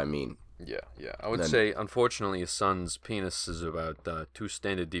you know what I mean. Yeah. I would say, unfortunately, his son's penis is about 2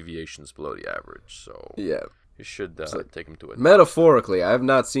 standard deviations below the average, so yeah, you should take him to it. Metaphorically, I have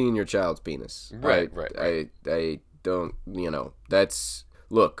not seen your child's penis. Right. I don't, that's,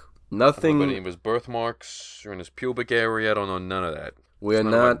 look, nothing. But in his birthmarks or in his pubic area, I don't know none of that. We're it's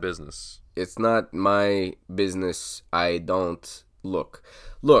not my business. It's not my business. I don't look.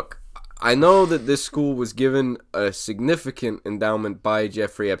 I know that this school was given a significant endowment by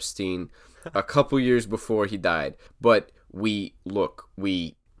Jeffrey Epstein a couple years before he died, but we've looked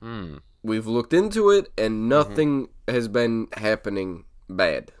into it, and nothing has been happening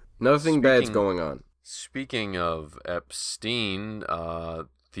bad. Nothing bad's going on. Speaking of Epstein,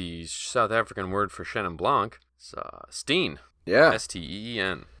 the South African word for Chenin Blanc is Steen. Yeah.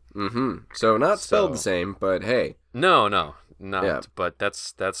 Steen. Mm-hmm. So not spelled the same, but hey. No, not. Yeah. But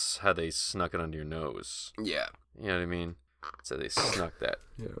that's how they snuck it under your nose. Yeah. You know what I mean? So they snuck that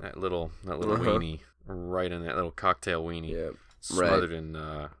little weenie right in that little cocktail weenie. Yeah. Smothered in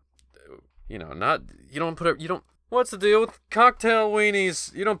what's the deal with cocktail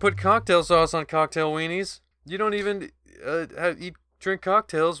weenies? You don't put cocktail sauce on cocktail weenies. You don't even drink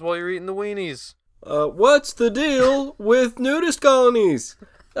cocktails while you're eating the weenies. What's the deal with nudist colonies?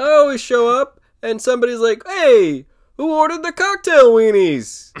 I always show up and somebody's like, hey, who ordered the cocktail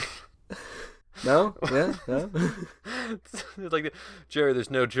weenies? No? Yeah? No? It's like, Jerry,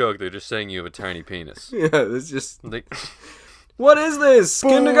 there's no joke. They're just saying you have a tiny penis. Yeah, it's just... Like, what is this?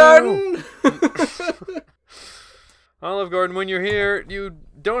 Kindergarten? Olive Garden, when you're here, you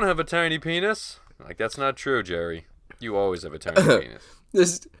don't have a tiny penis. Like, that's not true, Jerry. You always have a tiny penis.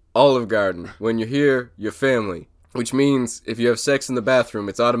 This Olive Garden, when you're here, you're family. Which means if you have sex in the bathroom,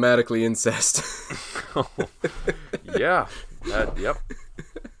 it's automatically incest. Oh, yeah. Yep.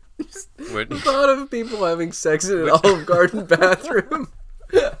 The thought of people having sex in an Olive Garden bathroom.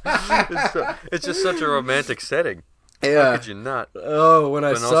 It's just such a romantic setting. Yeah. How could you not? Oh, when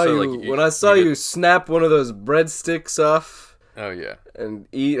I saw you snap one of those breadsticks off. Oh yeah. And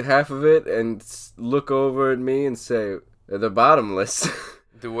eat half of it and look over at me and say, "They're bottomless."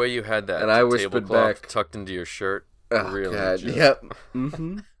 The way you had that and I whispered back, tucked into your shirt. Oh really God. Yep.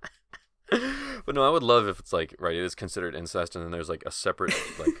 Mm-hmm. But no, I would love if it's like, right, it is considered incest, and then there's like a separate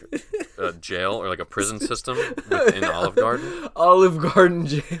like a jail or like a prison system within Olive Garden. Olive Garden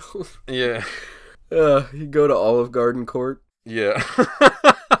jail. Yeah. You go to Olive Garden court. Yeah.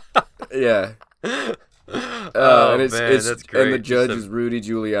 Yeah. Oh, and man, that's great. And the judge is Rudy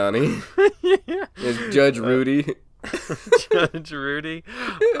Giuliani. Yeah. It's Judge Rudy. Judge Rudy.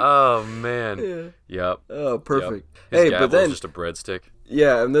 Oh man. Yeah. Yep. Oh, perfect. Yep. His hey, but then just a breadstick.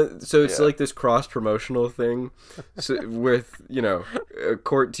 Yeah, and so it's like this cross promotional thing, with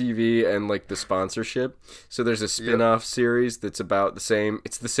Court TV and like the sponsorship. So there's a spin-off series that's about the same.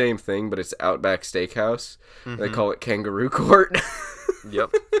 It's the same thing, but it's Outback Steakhouse. Mm-hmm. They call it Kangaroo Court.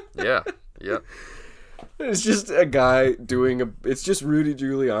 Yep. Yeah. Yep. It's just a guy it's just Rudy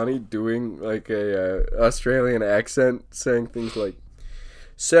Giuliani doing like a Australian accent, saying things like,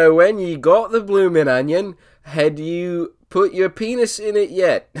 "So when you got the bloomin' onion, had you put your penis in it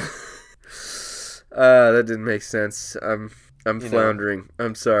yet?" That didn't make sense. I'm floundering.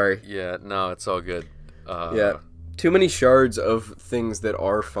 I'm sorry. Yeah, no, it's all good. Yeah. Too many shards of things that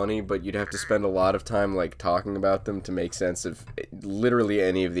are funny, but you'd have to spend a lot of time like talking about them to make sense of literally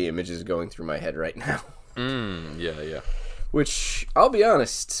any of the images going through my head right now. Yeah. Which, I'll be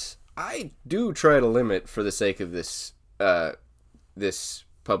honest, I do try to limit for the sake of this this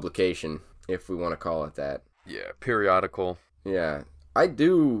publication, if we want to call it that. Yeah, periodical. Yeah. I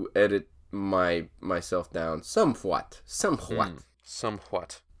do edit myself down somewhat.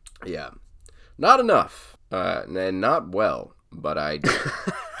 Somewhat. Yeah. Not enough. And not well, but I do.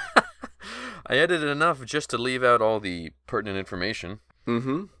 I edited enough just to leave out all the pertinent information.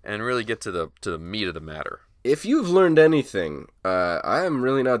 Mm-hmm. And really get to the meat of the matter. If you've learned anything, I am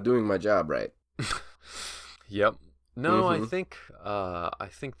really not doing my job right. Yep. No, Mm-hmm. I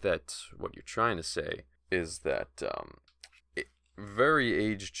think that what you're trying to say is that very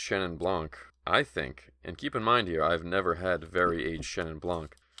aged Chenin Blanc, I think, and keep in mind here, I've never had very aged Chenin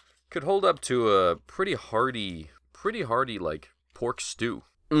Blanc, could hold up to a pretty hearty like pork stew.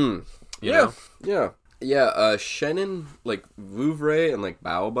 You know? Yeah. Yeah, Chenin, like Vouvray and like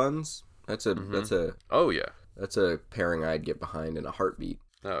bao buns. That's a oh yeah. That's a pairing I'd get behind in a heartbeat.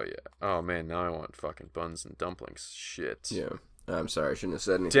 Oh yeah. Oh man, now I want fucking buns and dumplings. Shit. Yeah. I'm sorry, I shouldn't have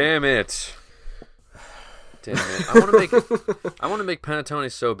said anything. Damn it. I want to make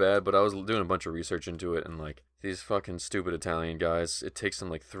panettone so bad, but I was doing a bunch of research into it, and like these fucking stupid Italian guys, it takes them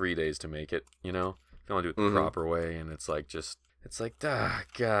like 3 days to make it, you know? You want to do it the proper way, and it's like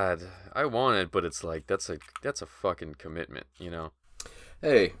God, I want it, but it's like that's a fucking commitment, you know?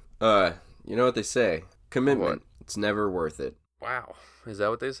 Hey, you know what they say? Commitment. What? It's never worth it. Wow. Is that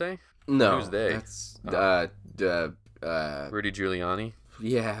what they say? No. Who's they? That's Rudy Giuliani?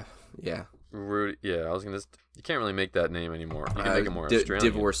 Yeah. Rudy, yeah, I was gonna. You can't really make that name anymore. You can make it more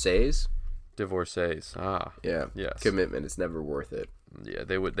Australian. Divorcees. Ah. Yeah. Yes. Commitment is never worth it. Yeah,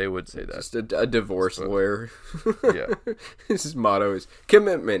 they would say that. Just a divorce lawyer. Yeah. His motto is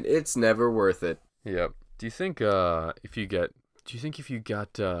commitment. It's never worth it. Yep. Do you think if you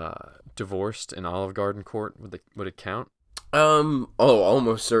got divorced in Olive Garden court, would it count?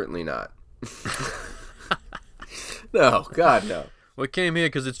 Almost certainly not. No, God no. We came here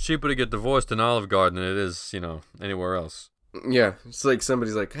because it's cheaper to get divorced in Olive Garden than it is, anywhere else. Yeah, it's like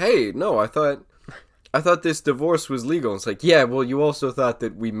somebody's like, hey, no, I thought this divorce was legal. It's like, yeah, well, you also thought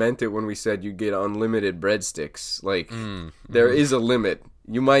that we meant it when we said you get unlimited breadsticks. Like, there is a limit.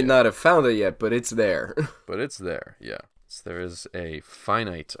 You might not have found it yet, but it's there. But it's there, yeah. So there is a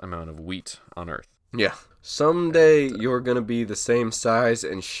finite amount of wheat on Earth. Yeah. Someday you're going to be the same size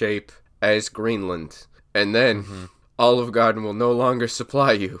and shape as Greenland. And then Olive Garden will no longer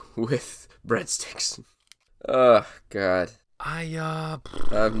supply you with breadsticks. Oh, God.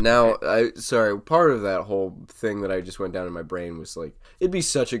 Sorry, part of that whole thing that I just went down in my brain was like, it'd be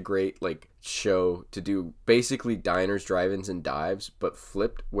such a great, like, show to do basically diners, drive-ins, and dives, but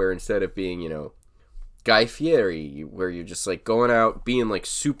flipped, where instead of being, Guy Fieri, where you're just, like, going out, being, like,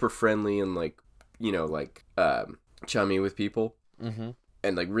 super friendly and, like, chummy with people,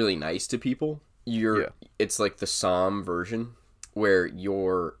 and, like, really nice to people, it's, like, the Somm version, where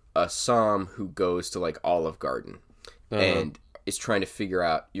you're a Somm who goes to, like, Olive Garden. And is trying to figure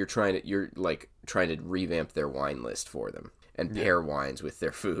out, you're trying to revamp their wine list for them and pair wines with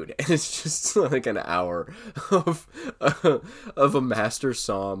their food. And it's just like an hour of a master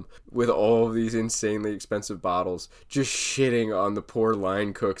somm with all of these insanely expensive bottles just shitting on the poor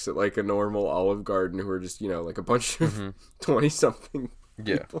line cooks at like a normal Olive Garden who are just, like a bunch of 20-something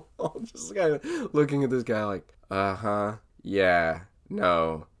people all just kind of looking at this guy like, yeah,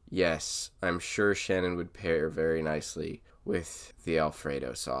 no. Yes, I'm sure Shannon would pair very nicely with the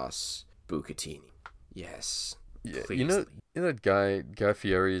Alfredo sauce bucatini. Yes. Yeah, you know that Guy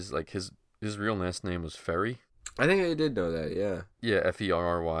Fieri's, like, his real last name was Ferry? I think I did know that, yeah. Yeah,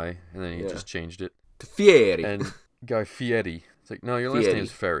 Ferry, and then he just changed it to Fieri. And Guy Fieri. It's like, no, your last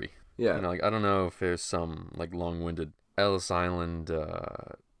name's Ferry. Yeah. Like, I don't know if there's some, like, long-winded Ellis Island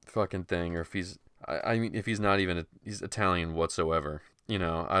fucking thing, or if he's, I mean, if he's not even, he's Italian whatsoever.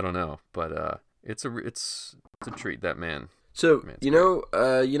 I don't know, but it's a treat, that man. So you know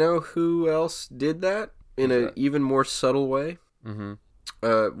who else did that in an even more subtle way?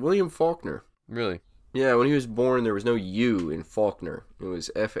 William Faulkner. Really? Yeah, when he was born, there was no U in Faulkner. It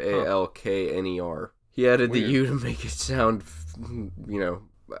was Falkner. He added the U to make it sound,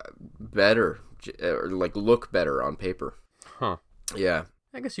 better, or like look better on paper. Huh? Yeah.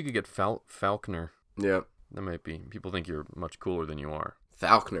 I guess you could get Faulkner. Yeah. That might be. People think you're much cooler than you are.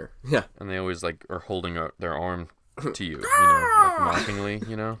 Faulkner. Yeah. And they always like are holding their arm to you, like mockingly,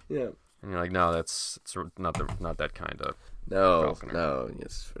 Yeah. And you're like, no, it's not that kind of. No, Faulkner. no.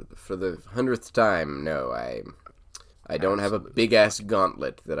 Yes, for the 100th time, no. I don't have a big ass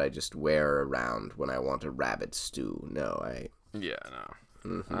gauntlet that I just wear around when I want a rabbit stew. No, Yeah,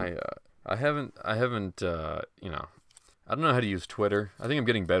 no. I haven't. I don't know how to use Twitter. I think I'm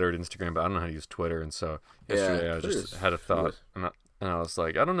getting better at Instagram, but I don't know how to use Twitter. And so yesterday I just had a thought, and I was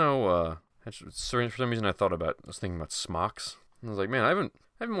like, I don't know. For some reason I was thinking about smocks. And I was like, man, I haven't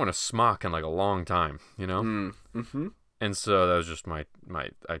worn a smock in like a long time, And so that was just I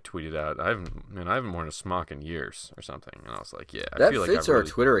tweeted out, I haven't worn a smock in years or something. And I was like, yeah, that fits our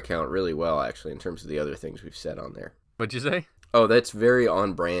Twitter account really well, actually, in terms of the other things we've said on there. What'd you say? Oh, that's very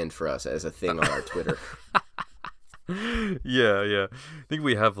on brand for us as a thing on our Twitter. Yeah. I think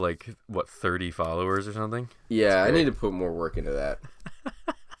we have 30 followers or something. Yeah, I need to put more work into that.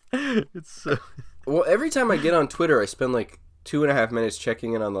 It's so... Well, every time I get on Twitter, I spend 2.5 minutes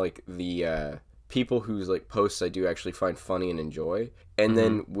checking in on the people whose posts I do actually find funny and enjoy, and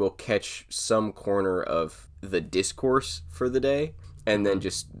then we'll catch some corner of the discourse for the day, and then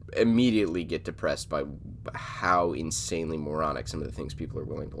just immediately get depressed by how insanely moronic some of the things people are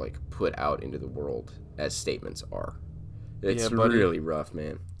willing to put out into the world as statements are. It's really rough,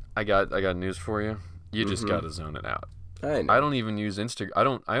 man. I got news for you. You just gotta zone it out. I know. I don't even use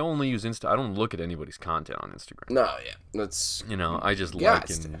Instagram. I only use Insta. I don't look at anybody's content on Instagram. No, yeah, that's I just like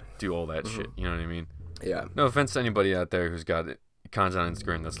and do all that shit. You know what I mean? Yeah. No offense to anybody out there who's got content on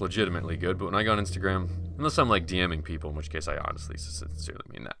Instagram that's legitimately good, but when I go on Instagram, unless I'm DMing people, in which case I honestly sincerely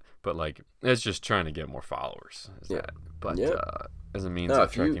mean that, but it's just trying to get more followers. But as a means of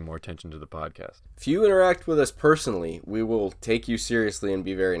attracting more attention to the podcast. If you interact with us personally, we will take you seriously and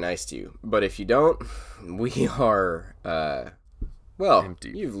be very nice to you. But if you don't, we are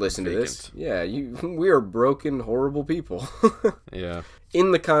empty, you've listened to this. Yeah, we are broken, horrible people. Yeah.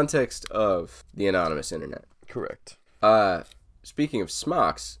 In the context of the anonymous internet. Correct. Speaking of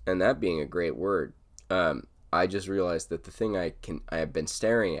smocks, and that being a great word, I just realized that the thing I have been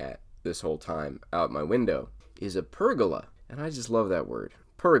staring at this whole time out my window is a pergola. And I just love that word.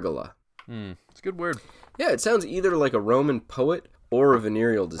 Pergola. It's a good word. Yeah, it sounds either like a Roman poet or a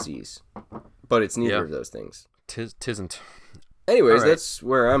venereal disease. But it's neither of those things. Tisn't. Anyways, All right. that's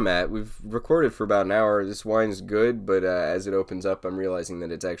where I'm at. We've recorded for about an hour. This wine's good, but as it opens up, I'm realizing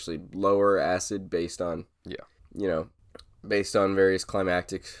that it's actually lower acid based on, based on various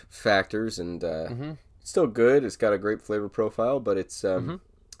climactic factors, and it's still good. It's got a great flavor profile, but it's not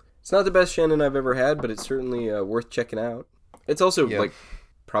the best Shannon I've ever had, but it's certainly worth checking out. It's also like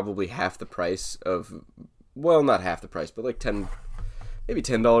probably half the price of, well, not half the price, but like maybe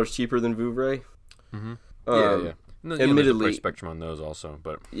 $10 cheaper than Vouvray. Yeah. No, there's a Admittedly, price spectrum on those also,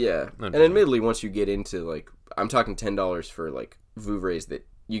 but and admittedly, once you get into like, I'm talking $10 for like Vouvrays that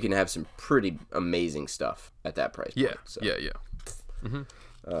you can have some pretty amazing stuff at that price. Yeah, point, so.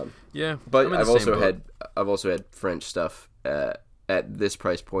 Yeah. But I'm in I've the same also had French stuff at this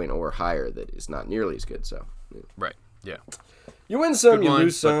price point or higher that is not nearly as good. So Right. Yeah. you win some, Good you wine,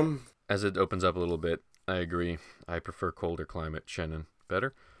 lose some. As it opens up a little bit, I agree. I prefer colder climate Shannon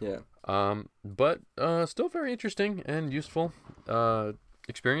better. Yeah. But still very interesting and useful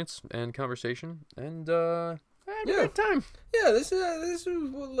experience and conversation, and I had a great time. Yeah, this is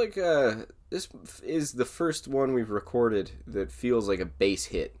like this is the first one we've recorded that feels like a base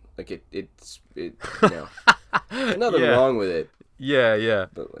hit. Like it's nothing wrong with it. Yeah.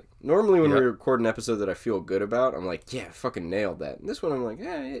 But like normally when we record an episode that I feel good about, I'm like, yeah, fucking nailed that. And this one I'm like,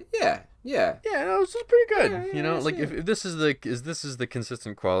 yeah. Yeah, no, this is pretty good. Yeah, like if this is the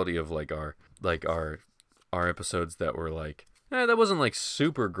consistent quality of like our episodes that were like, that wasn't like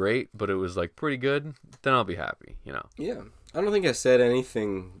super great, but it was like pretty good, then I'll be happy, Yeah. I don't think I said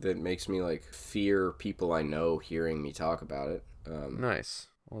anything that makes me like fear people I know hearing me talk about it. Nice.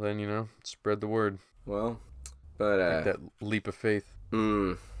 Well then, spread the word. Well, but Take that leap of faith.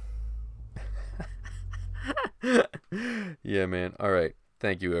 Yeah, man. All right.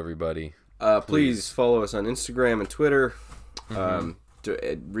 Thank you, everybody. Please follow us on Instagram and Twitter.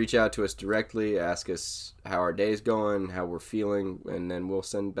 Reach out to us directly. Ask us how our day's going, how we're feeling, and then we'll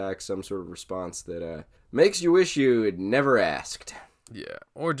send back some sort of response that makes you wish you had never asked. Yeah,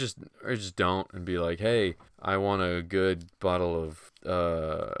 or just don't and be like, hey, I want a good bottle of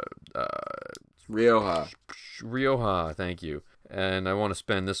Rioja, thank you. And I want to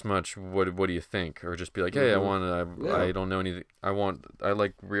spend this much. What do you think? Or just be like, hey, I don't know anything. I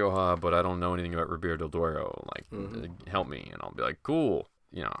like Rioja, but I don't know anything about Ribera del Duero. Like, help me. And I'll be like, cool.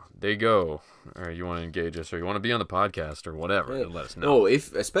 There you go. Or you want to engage us, or you want to be on the podcast, or whatever. Yeah. Let us know.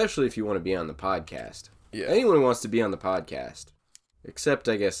 Especially if you want to be on the podcast. Yeah. Anyone who wants to be on the podcast, except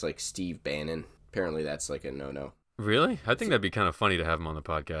I guess like Steve Bannon. Apparently that's like a no-no. Really? I think that'd be kind of funny to have him on the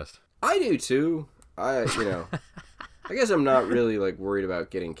podcast. I do too. I guess I'm not really like worried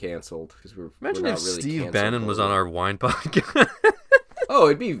about getting canceled because Imagine we're if not really Steve canceled Bannon was on our wine podcast. Oh,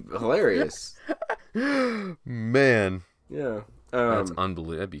 it'd be hilarious. Man, Yeah. that's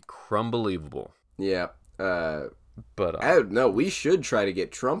unbelievable. That'd be crumbelievable. Yeah. But I don't know. We should try to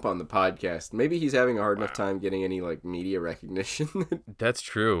get Trump on the podcast. Maybe he's having a hard enough time getting any like media recognition. that's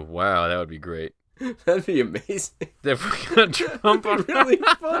true. Wow, that would be great. That'd be amazing. If we got Trump on, That'd be really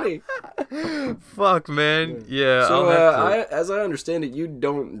funny. fuck, man. Yeah. So, I'll have to... as I understand it, you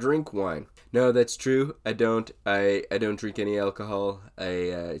don't drink wine. No, that's true. I don't. I don't drink any alcohol.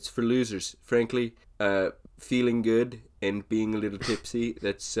 It's for losers, frankly. Feeling good and being a little tipsy.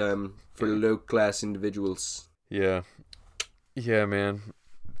 That's for low class individuals. Yeah. Yeah, man.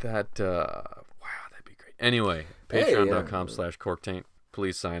 That. Wow, that'd be great. Anyway, patreon.com/corktaint.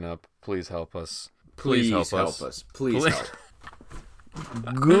 Please sign up. Please help us. Please help us. Please help.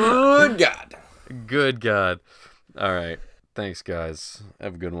 Good God. Good God. All right. Thanks, guys.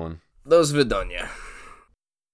 Have a good one. До свидания.